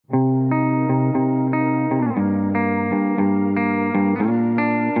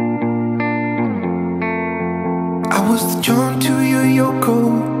drawn to your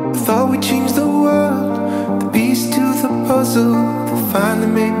Yoko. Thought we changed the world, the piece to the puzzle that finally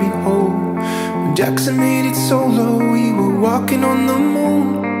made me whole. When Jackson made it solo, we were walking on the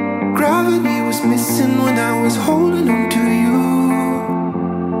moon. Gravity was missing when I was holding on to you.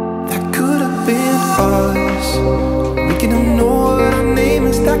 That could have been us. We can ignore what our name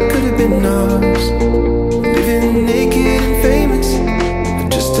is. That could have been us. Living naked and famous,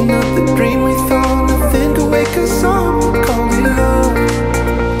 just another dream. We thought nothing could wake us up. We called it love,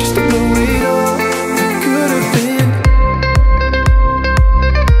 just to blow it up. That could have been.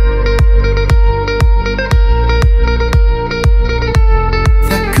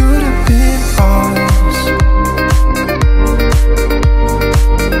 That could have been us.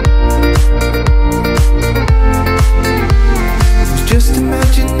 It was just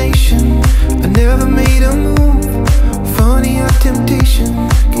imagination. I never made a move. Funny how temptation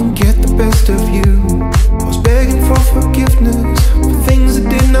can get the best of you.